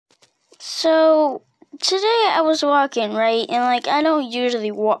So today I was walking, right? And like I don't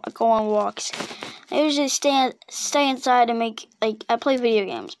usually go on walks. I usually stay inside and I play video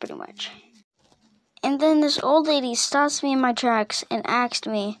games pretty much. And then this old lady stops me in my tracks and asked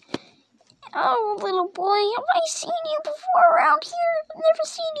me, "Oh, little boy, have I seen you before around here? I've never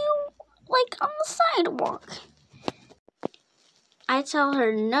seen you like on the sidewalk." I tell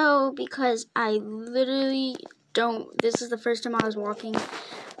her no because I literally don't. This is the first time I was walking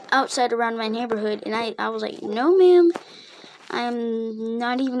outside around my neighborhood, and I was like, "No, ma'am, I'm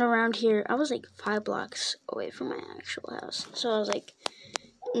not even around here." I was like 5 blocks away from my actual house. So I was like,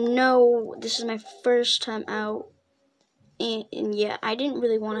 "No, this is my first time out." And yeah, I didn't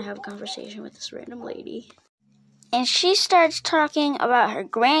really want to have a conversation with this random lady. And she starts talking about her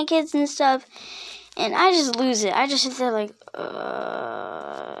grandkids and stuff, and I just lose it. I just sit there like,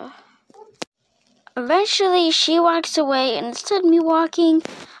 Eventually, she walks away, and instead of me walking,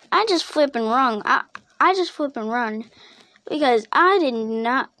 I just flip and run. I just flip and run because I did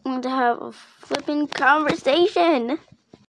not want to have a flipping conversation.